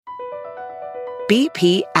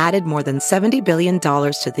BP added more than $70 billion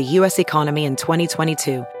to the U.S. economy in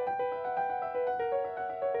 2022.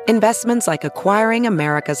 Investments like acquiring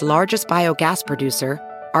America's largest biogas producer,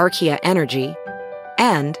 Archaea Energy,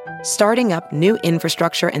 and starting up new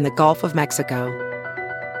infrastructure in the Gulf of Mexico.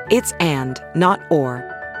 It's and, not or.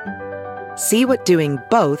 See what doing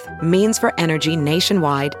both means for energy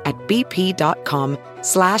nationwide at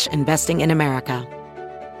bp.com/investing in America.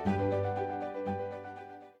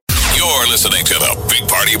 You're listening to the Big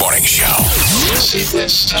Party Morning Show.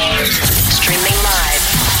 Streaming live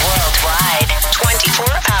worldwide 24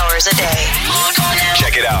 hours a day. Log on now.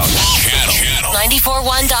 Check it out. Channel.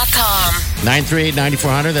 941.com.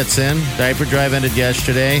 938-9400, that's in. Diaper drive ended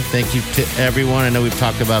yesterday. Thank you to everyone. I know we've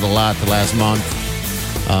talked about a lot the last month.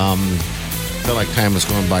 Felt like time was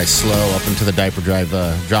going by slow up until the diaper drive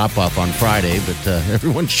drop-off on Friday, but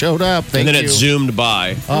everyone showed up. Thank and then you. it zoomed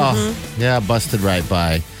by. Oh, yeah, busted right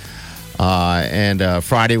by. And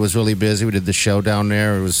Friday was really busy. We did the show down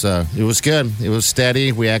there. It was good. It was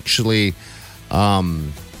steady. We actually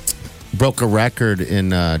broke a record in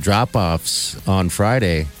drop-offs on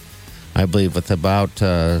Friday, I believe, with about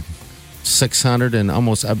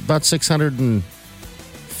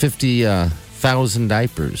 650,000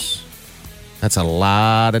 diapers. That's a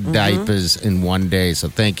lot of diapers in one day. So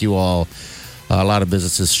thank you all. A lot of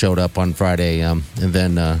businesses showed up on Friday, and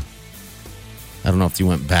then. I don't know if you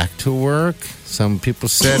went back to work. Some people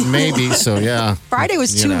said maybe. So, yeah. Friday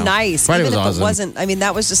was too nice. Friday Even was if awesome. it wasn't, I mean,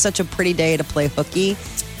 that was just such a pretty day to play hooky.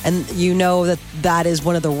 And you know that is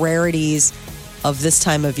one of the rarities of this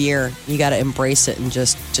time of year. You got to embrace it and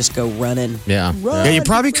just go running. Yeah. Yeah, you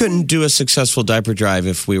probably couldn't do a successful diaper drive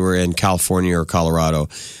if we were in California or Colorado.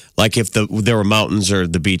 Like if there were mountains or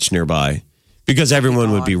the beach nearby. Because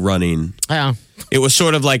everyone would be running. Yeah. It was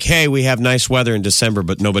sort of like, hey, we have nice weather in December,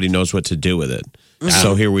 but nobody knows what to do with it.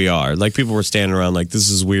 So here we are. Like people were standing around like, this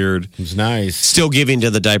is weird. It's nice. Still giving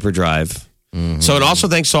to the diaper drive. So, and also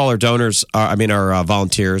thanks to all our donors, our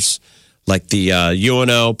volunteers, like the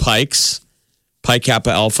UNO Pikes, Pi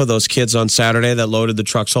Kappa Alpha, those kids on Saturday that loaded the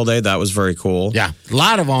trucks all day. That was very cool. Yeah. A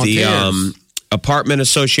lot of volunteers. The Apartment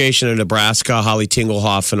Association of Nebraska, Holly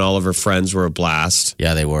Tinglehoff and all of her friends were a blast.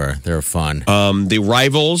 Yeah, they were. They were fun. The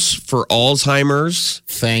Rivals for Alzheimer's.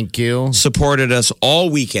 Thank you. Supported us all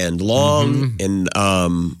weekend long. And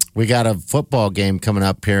we got a football game coming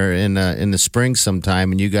up here in the spring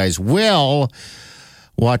sometime, and you guys will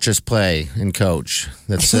watch us play and coach.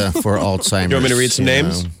 That's for Alzheimer's. You want me to read some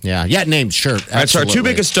names? Yeah. Yeah, names, sure. All right, so our two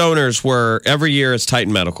biggest donors were every year is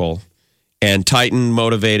Titan Medical and Titan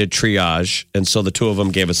Motivated Triage. And so the two of them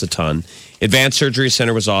gave us a ton. Advanced Surgery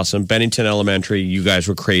Center was awesome. Bennington Elementary, you guys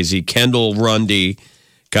were crazy. Kendall Rundy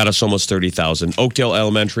got us almost 30,000. Oakdale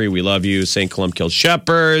Elementary, we love you. St. Columbkill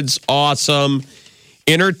Shepherds, awesome.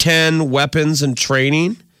 Inner 10 Weapons and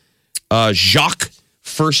Training. Jacques,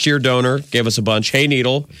 first-year donor, gave us a bunch. Hey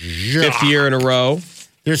Needle, fifth year in a row.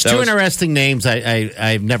 There's two interesting names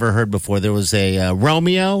I've never heard before. There was a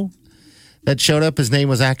Romeo that showed up. His name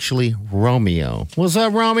was actually Romeo. What's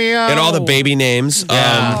up, Romeo? And all the baby names.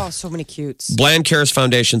 So many cutes. Bland Cares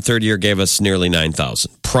Foundation, third year, gave us nearly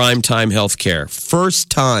 9,000. Primetime Healthcare, first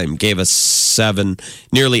time, gave us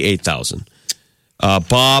nearly 8,000.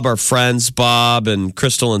 Bob, our friends, Bob and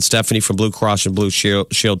Crystal and Stephanie from Blue Cross and Blue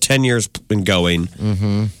Shield, 10 years been going,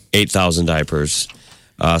 8,000 diapers.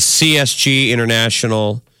 CSG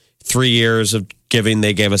International, 3 years of giving,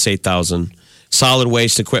 they gave us 8,000. Solid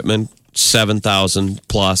Waste Equipment, 7,000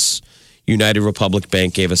 plus. United Republic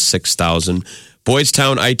Bank gave us 6,000. Boys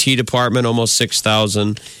Town IT Department, almost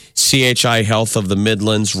 6,000. CHI Health of the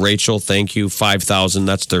Midlands, Rachel, thank you, 5,000.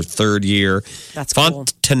 That's their third year. That's cool.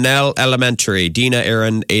 Fontanelle Elementary, Dina,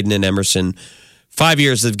 Aaron, Aiden, and Emerson. 5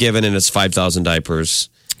 years they've given, and it's 5,000 diapers.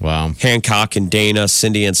 Wow. Hancock and Dana,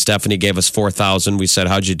 Cindy and Stephanie gave us 4,000. We said,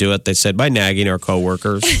 how'd you do it? They said, by nagging our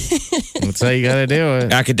coworkers. That's how you got to do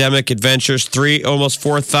it. Academic Adventures, almost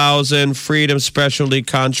 4,000. Freedom Specialty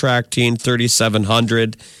Contracting,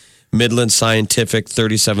 3,700. Midland Scientific,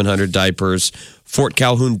 3,700 diapers. Fort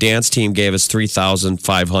Calhoun Dance Team gave us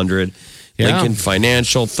 3,500. Yeah. Lincoln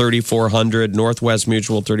Financial, 3,400. Northwest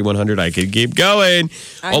Mutual, 3,100. I could keep going.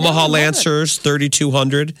 Omaha Lancers,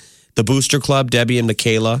 3,200. The Booster Club, Debbie and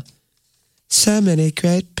Michaela. So many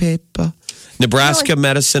great people. Nebraska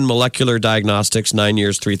Medicine Molecular Diagnostics, 9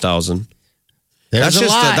 years, 3,000. There's a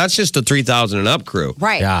lot. That's just the 3,000 and up crew.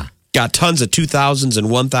 Right. Yeah. Got tons of 2,000s and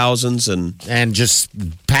 1,000s and just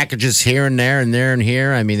packages here and there and there and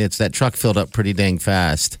here. I mean, it's that truck filled up pretty dang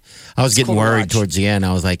fast. I was getting worried towards the end.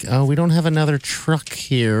 I was like, oh, we don't have another truck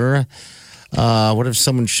here. What if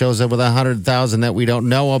someone shows up with 100,000 that we don't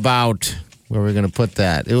know about? where we're going to put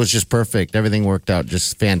that. It was just perfect. Everything worked out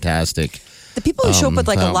just fantastic. The people who show up with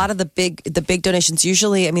like a lot of the big donations,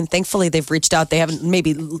 usually, I mean, thankfully they've reached out. They haven't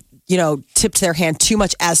maybe, tipped their hand too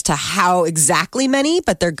much as to how exactly many,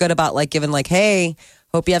 but they're good about like giving like, hey,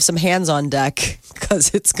 hope you have some hands on deck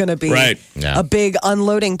because it's going to be a big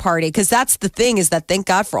unloading party. Because that's the thing is that thank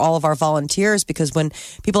God for all of our volunteers, because when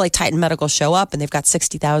people like Titan Medical show up and they've got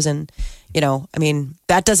 60,000,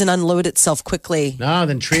 that doesn't unload itself quickly. No,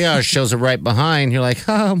 then triage shows it right behind. You're like,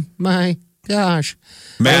 oh my gosh.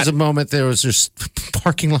 There was a moment there was just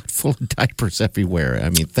parking lot full of diapers everywhere. I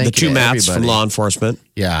mean, thank you. The two Matts from law enforcement.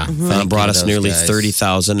 Yeah. Brought us nearly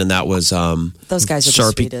 30,000, and that was those guys are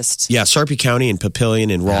the sweetest. Yeah, Sarpy County and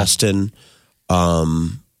Papillion and Ralston,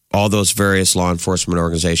 all those various law enforcement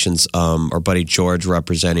organizations. Our buddy George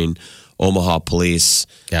representing Omaha Police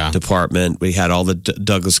Department. We had all the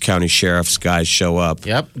Douglas County Sheriff's guys show up.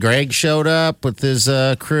 Yep. Greg showed up with his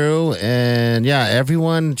crew, and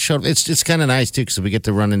everyone showed up. It's kind of nice too because we get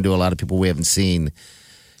to run into a lot of people we haven't seen.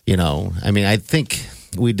 I think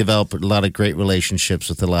we developed a lot of great relationships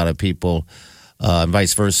with a lot of people, and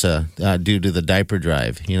vice versa, due to the diaper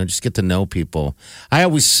drive. Just get to know people. I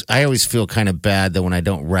always feel kind of bad that when I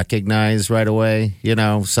don't recognize right away,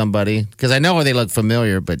 somebody, because I know they look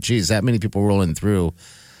familiar, but geez, that many people rolling through,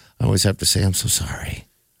 I always have to say, I'm so sorry.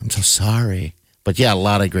 I'm so sorry. But a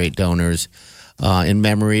lot of great donors. In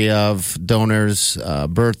memory of donors,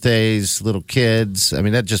 birthdays, little kids. I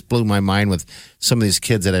mean, that just blew my mind with some of these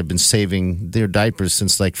kids that have been saving their diapers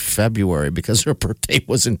since like February because their birthday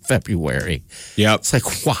was in February. Yep. It's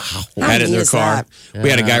like, wow. Had it in their car. We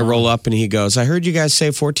had a guy roll up and he goes, I heard you guys say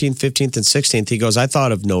 14th, 15th, and 16th. He goes, I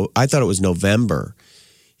thought it was November.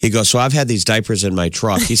 He goes, so I've had these diapers in my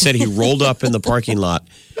truck. He said he rolled up in the parking lot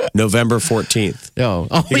November 14th.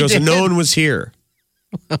 He goes, and no one was here.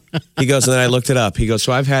 He goes, and then I looked it up. He goes,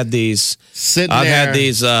 so I've had these in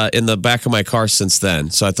the back of my car since then.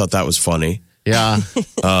 So I thought that was funny. Yeah.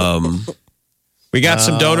 We got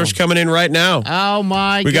some donors coming in right now. Oh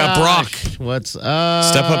my god. We got Brock. What's up?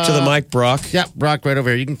 Step up to the mic, Brock. Yeah, Brock right over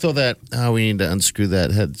here. You can fill that. Oh, we need to unscrew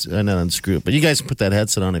that not unscrew it, but you guys can put that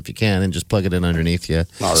headset on if you can and just plug it in underneath you.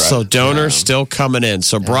 All right. So donors still coming in.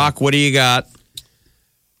 So Brock, what do you got?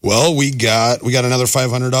 Well, we got another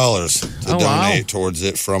 $500 to donate towards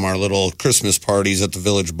it from our little Christmas parties at the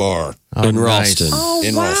Village Bar in Ralston. Oh,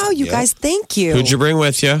 wow, Ralston, you guys, thank you. Who'd you bring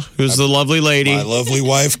with you? Who's the lovely lady? My lovely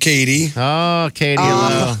wife, Katie. Oh, Katie.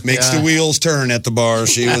 Makes the wheels turn at the bar.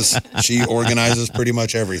 She organizes pretty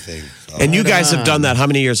much everything. So. And you guys have done that. How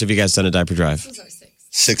many years have you guys done a diaper drive?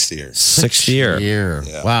 6 years. Sixth year.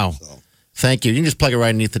 Yeah, wow. So. Thank you. You can just plug it right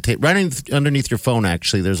underneath the tape, underneath your phone.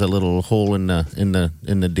 Actually, there's a little hole in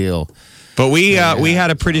the deal. But we had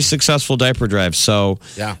a pretty successful diaper drive. So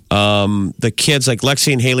the kids like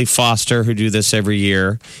Lexi and Haley Foster, who do this every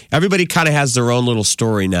year, everybody kind of has their own little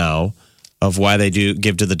story now of why they do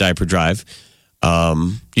give to the diaper drive.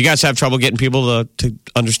 You guys have trouble getting people to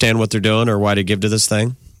understand what they're doing or why to give to this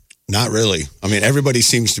thing? Not really. I mean, everybody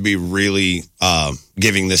seems to be really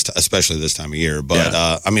giving this, especially this time of year.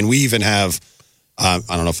 But, we even have, I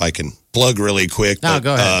don't know if I can plug really quick. No,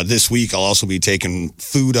 go ahead. This week, I'll also be taking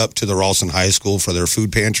food up to the Ralston High School for their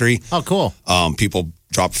food pantry. Oh, cool. People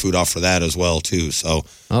drop food off for that as well, too. So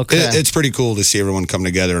it's pretty cool to see everyone come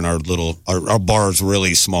together. And our bar is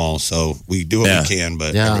really small. So we do what we can,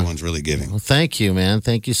 but everyone's really giving. Well, thank you, man.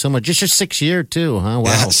 Thank you so much. Just your 6th year, too, huh?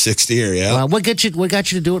 Wow. Yeah, 6th year, yeah. What got you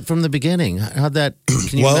to do it from the beginning? How'd that,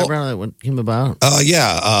 can you remember how that came about?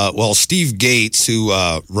 Well, Steve Gates, who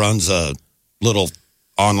runs a little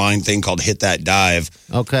online thing called Hit That Dive.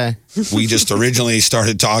 Okay. We just originally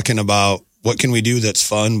started talking about what can we do that's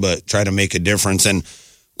fun, but try to make a difference. And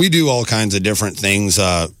we do all kinds of different things.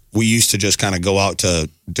 We used to just kind of go out to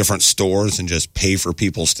different stores and just pay for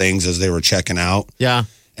people's things as they were checking out. Yeah.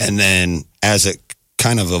 And then as it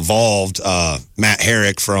kind of evolved, Matt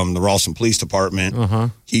Herrick from the Ralston Police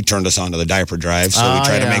Department, he turned us on to the diaper drive. So we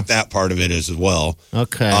try to make that part of it as well.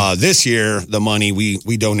 Okay. This year, the money,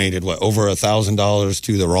 we donated, over $1,000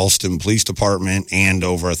 to the Ralston Police Department and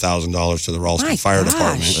over $1,000 to the Ralston Fire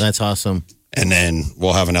Department. That's awesome. And then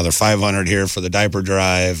we'll have another $500 here for the diaper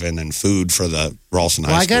drive, and then food for the Ralston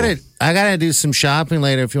High School. I gotta do some shopping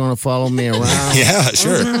later if you want to follow me around. Yeah,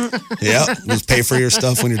 sure. Yeah, just pay for your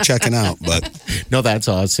stuff when you're checking out. But no, that's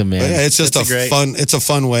awesome, man. Yeah, it's just It's a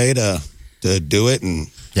fun way to do it, and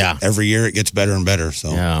every year it gets better and better.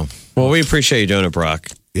 So well, we appreciate you doing it, Brock.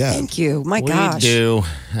 Yeah, thank you. My gosh, we do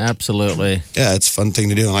absolutely. Yeah, it's a fun thing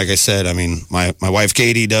to do, and like I said, I mean, my wife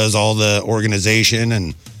Katie does all the organization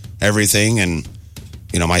and everything, and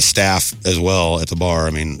my staff as well at the bar.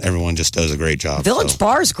 I mean, everyone just does a great job. Village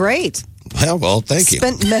Bar is great. Well, thank you.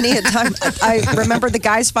 Spent many a time. I remember the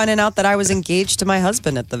guys finding out that I was engaged to my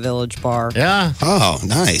husband at the Village Bar. Yeah, Oh,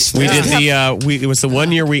 nice. We did it was the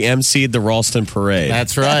one year we emceed the Ralston Parade.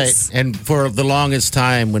 that's right. Yes. And for the longest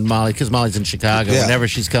time, when because Molly's in Chicago, Yeah. whenever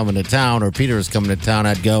she's coming to town or Peter is coming to town,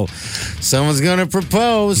 I'd go, someone's going to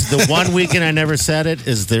propose. The one weekend I never said it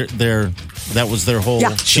is that was their whole.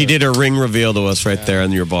 Yeah. She did her ring reveal to us right there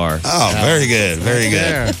in your bar. Oh, very good. Very good.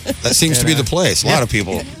 There. That seems to be the place. A lot of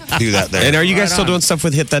people do that there. And are you guys Right still on. doing stuff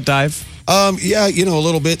with Hit That Dive? Yeah, a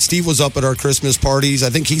little bit. Steve was up at our Christmas parties. I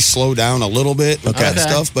think he's slowed down a little bit with that Okay.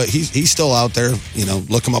 stuff, but he's still out there.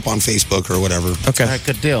 Look him up on Facebook or whatever. Okay. All right,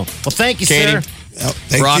 good deal. Well, thank you, Katie. sir. Yep,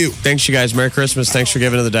 thank Brock, you. thanks you guys. Merry Christmas. Thanks for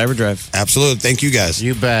giving to the Diver Drive. Absolutely. Thank you guys.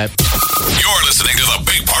 You bet. You're listening to the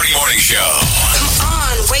Big Party Morning Show. Come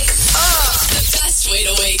on, wake up. The best way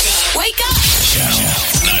to wake up. Wake up. Channel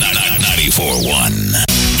 94.1.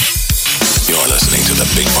 You're listening to the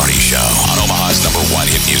Big Party Show on Omaha's #1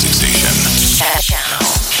 hit music station. Channel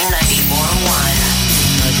 94.1.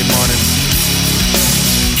 Hi, good morning.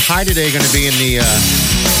 High today going to be in the,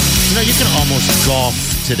 you can almost golf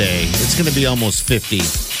today. It's going to be almost 50.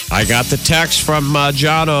 I got the text from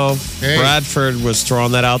Jono. Hey. Bradford was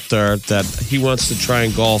throwing that out there that he wants to try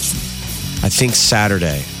and golf, I think,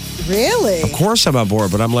 Saturday. Really? Of course I'm on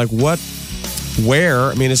board, but I'm like, what? Where?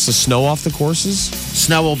 I mean, is the snow off the courses?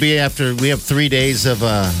 Snow will be after we have 3 days of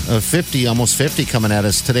 50, almost 50 coming at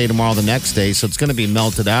us today, tomorrow, the next day. So it's going to be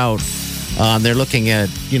melted out. They're looking at,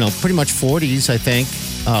 pretty much 40s, I think,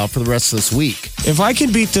 for the rest of this week. If I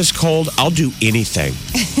can beat this cold, I'll do anything.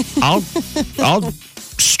 I'll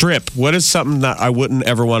strip. What is something that I wouldn't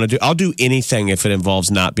ever want to do? I'll do anything if it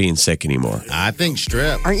involves not being sick anymore. I think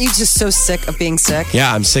strip. Aren't you just so sick of being sick?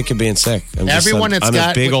 Yeah, I'm sick of being sick. Everyone that's I'm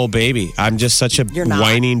got- a big old baby. I'm just such a You're not.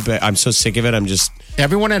 whining. I'm so sick of it. I'm just.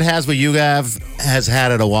 Everyone that has what you have has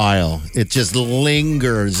had it a while. It just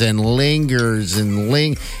lingers and lingers and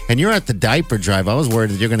and you're at the diaper drive. I was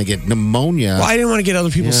worried that you're going to get pneumonia. Well, I didn't want to get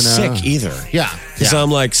other people sick either. Yeah. Because I'm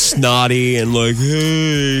like snotty and like,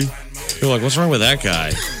 hey. You're like, what's wrong with that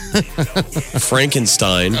guy?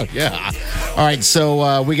 Frankenstein. Yeah. All right.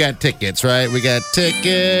 So we got tickets, right? We got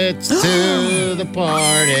tickets to the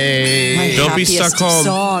party. My Don't be happiest stuck home.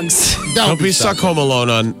 Songs. Don't be stuck home alone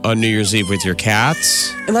on New Year's Eve with your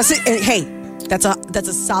cats. Unless hey, that's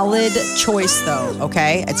a solid choice though.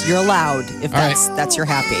 Okay, you're allowed if right. that's your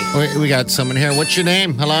happy. We got someone here. What's your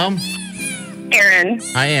name? Hello. Aaron.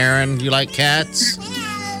 Hi, Aaron. You like cats?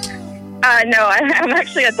 No, I'm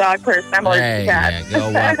actually a dog person. I'm allergic Hey, to cats. yeah,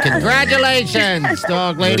 go well. Congratulations,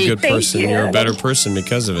 dog lady. You're a good person. you. You're a better person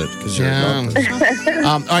because of it. Because you're a dog person.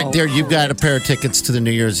 All right, there. You've got a pair of tickets to the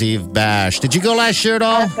New Year's Eve bash. Did you go last year at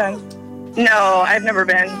all? No, I've never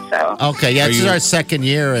been. So Okay, yeah, Are this is you- our second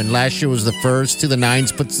year, and last year was the first. To the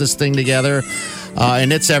Nines puts this thing together,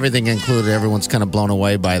 and it's everything included. Everyone's kind of blown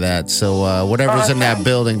away by that. So whatever's in that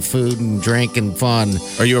building, food and drink and fun.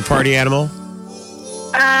 Are you a party animal?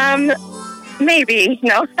 maybe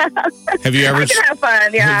no. Have you ever? I can have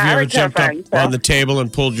fun. Yeah, Have you I ever like to have jumped up fun. So. on the table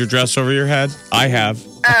and pulled your dress over your head? I have.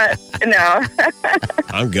 No.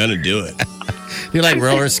 I'm gonna do it. You like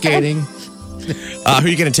roller skating? Who are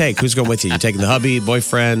you gonna take? Who's going with you? You taking the hubby,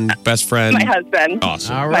 boyfriend, best friend? My husband.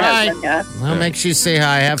 Awesome. All My right. husband, yeah. Well, make sure you say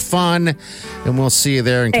hi. Have fun, and we'll see you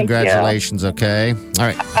there. And Thank you. congratulations. Okay. All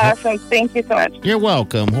right. Awesome. Thank you so much. You're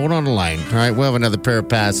welcome. Hold on the line. All right, we'll have another pair of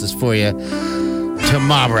passes for you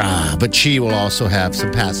tomorrow. But she will also have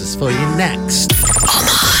some passes for you next.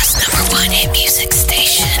 Omaha's #1 hit music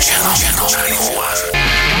station. Channel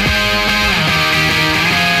 94.1.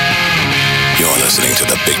 You're listening to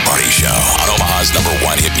the Big Party Show on Omaha's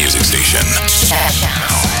 #1 hit music station.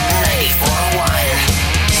 Channel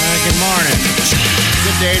 94.1. Good morning.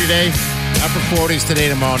 Good day today. Upper 40s today,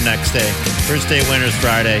 tomorrow, next day. First day of winter's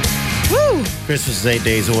Friday. Woo! Christmas is 8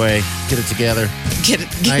 days away. Get it together. Get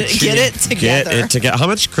Night it shift. together. Get it together. How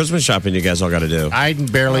much Christmas shopping you guys all got to do? I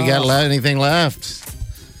barely got anything left.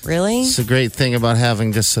 Really? It's a great thing about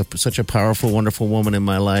having just such a powerful, wonderful woman in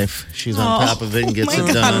my life. She's on top of it and gets my it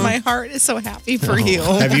God, done. my heart is so happy for you.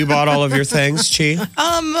 Have you bought all of your things, Chi?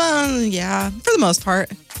 Yeah, for the most part.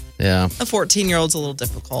 Yeah. A 14-year-old's a little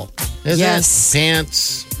difficult. Is Yes. it?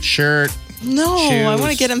 Pants, shirt. No, I want to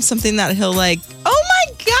Shoes. get him something that he'll like. Oh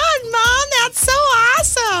my God, Mom, that's so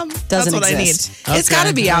awesome. That's Doesn't what exist. I need. It's Okay, got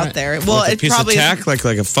to be all out right. there. Well, Like a it piece probably. of tech, like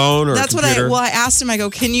a phone or That's a what computer? I asked him. I go,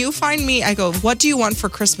 can you find me? I go, what do you want for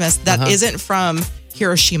Christmas that isn't from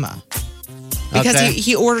Hiroshima? Because Okay.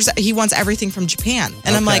 he wants everything from Japan,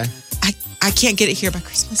 and I'm Okay. like, I can't get it here by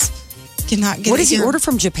Christmas. Cannot get What it does he here. order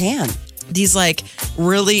from Japan? These like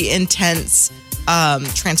really intense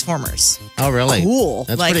Transformers. Oh, really? Cool.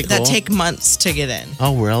 That's like pretty cool. that take months to get in.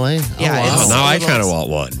 Oh, really? Yeah, Oh, wow. it's- Now I kind of want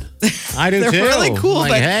one. I do They're too. really cool,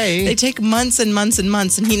 Like, but hey. they take months and months and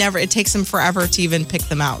months, and it takes him forever to even pick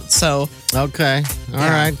them out. So Okay. All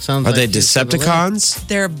right. Sounds Are like they you should have Decepticons?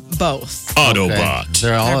 they're both. lived. Autobot. Okay.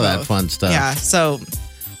 They're all They're of that both. fun stuff. Yeah. So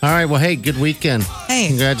All right. Well, hey, good weekend. hey,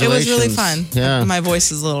 Congratulations. it was really fun. Yeah. My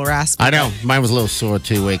voice is a little raspy. I know. Mine was a little sore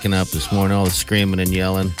too, waking up this morning, all the screaming and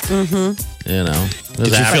yelling. Mm-hmm. You know. It was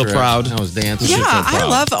Did you feel after proud? I was dancing. Yeah, feel I proud.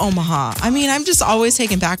 love Omaha. I mean, I'm just always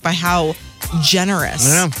taken back by how generous.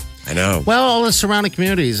 Yeah. I know. Well, all the surrounding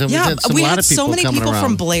communities. And Yeah, we we had had some, so many coming people around.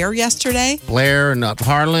 from Blair yesterday. Blair and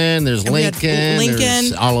Harlan. There's And we had Lincoln. Lincoln.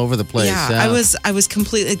 There's all over the place. Yeah, I was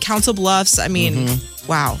completely Council Bluffs. I mean,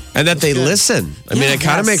 wow. And that they listen. I mean, Yeah, it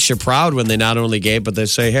kind of yes. makes you proud when they not only gave, but they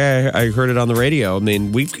say, "Hey, I heard it on the radio." I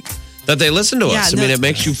mean, that they listen to Yeah, us. I no, mean, it's- it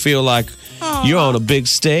makes you feel like you're on a big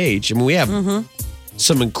stage. I mean, we have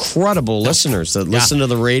some incredible listeners that listen to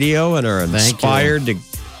the radio and are Thank inspired to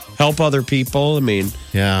help other people. I mean,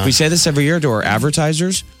 Yeah. we say this every year to our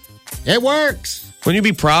advertisers. It works. Wouldn't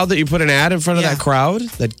you be proud that you put an ad in front of Yeah. that crowd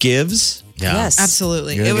that gives? Yeah. Yes.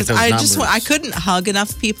 Absolutely. You're It gonna was. get those I just. numbers. I couldn't hug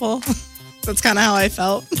enough people. That's kind of how I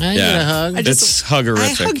felt. I get a hug. I just- It's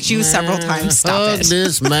huggerific. I hugged you several times. Stop Hug it.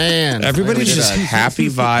 this man. Everybody's I just get a- happy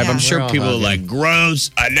vibe. Yeah. I'm sure We're all people are hugging. like, gross,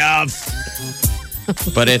 enough.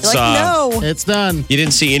 But it's Like, no. It's done. you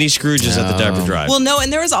didn't see any Scrooges at the diaper drive. Well, no,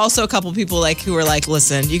 and there was also a couple people like who were like,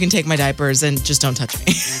 "Listen, you can take my diapers and just don't touch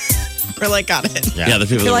me." We're like, got it. yeah, the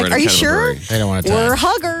people You're that like, were in are you kind of a sure? hurry. They don't want to We're touch.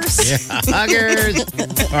 huggers. Yeah, huggers.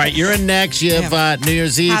 All right, you're in next. You have New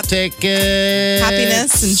Year's Eve tickets.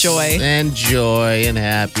 Happiness and joy. And joy and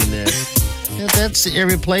happiness. Yeah, that's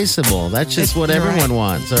irreplaceable. That's just what You're everyone right.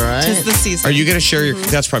 wants, all right? Tis the season. Are you going to share your?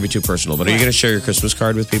 That's probably too personal. But are you going to share your Christmas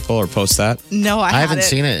card with people or post that? No, I I haven't had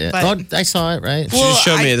seen it yet. but- Oh, I saw it, right? She Well, just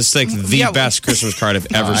showed me. I- This is like the yeah, best Christmas card I've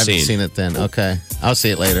Oh, ever I haven't seen it then. Okay. I'll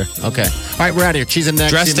see it later. Okay. All right, we're out of here. Cheese and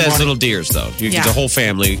next. Dressed See you in the as morning. little deers, though. You Yeah. the whole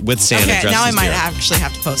family with Santa Okay, dressed now I as might deer. actually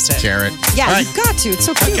have to post it. Share it. Yeah, All right. you've got to. It's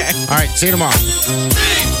so cute. Okay. All right. See you tomorrow.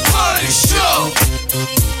 Big Party Show.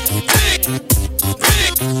 Big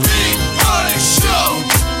Party Show.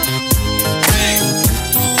 Big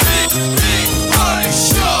Party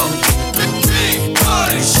Show. Big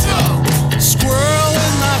Party Show. Squirrel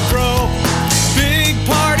in my fro. Big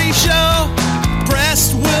party show.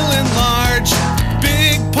 Breast will enlarge.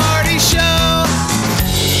 Big party show.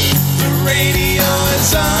 The radio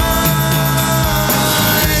is on.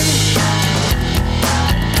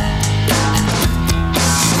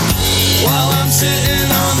 While I'm sitting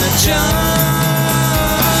on the john.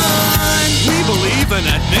 We believe in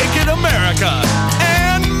a naked America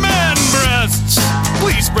and man breasts.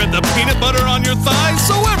 Please spread the peanut butter on your thighs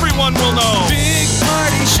so everyone will know. Big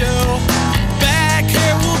party show. Back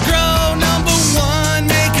hair will grow. Number one,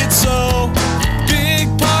 make it so. Big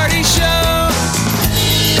party show.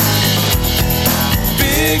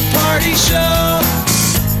 Big party show.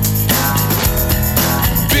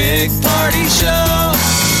 Big party show.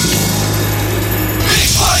 Big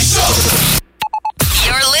Party Show.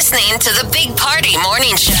 You're listening to the Big Party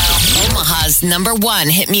Morning Show. Omaha's #1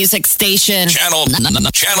 hit music station. Channel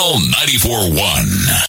 94.1.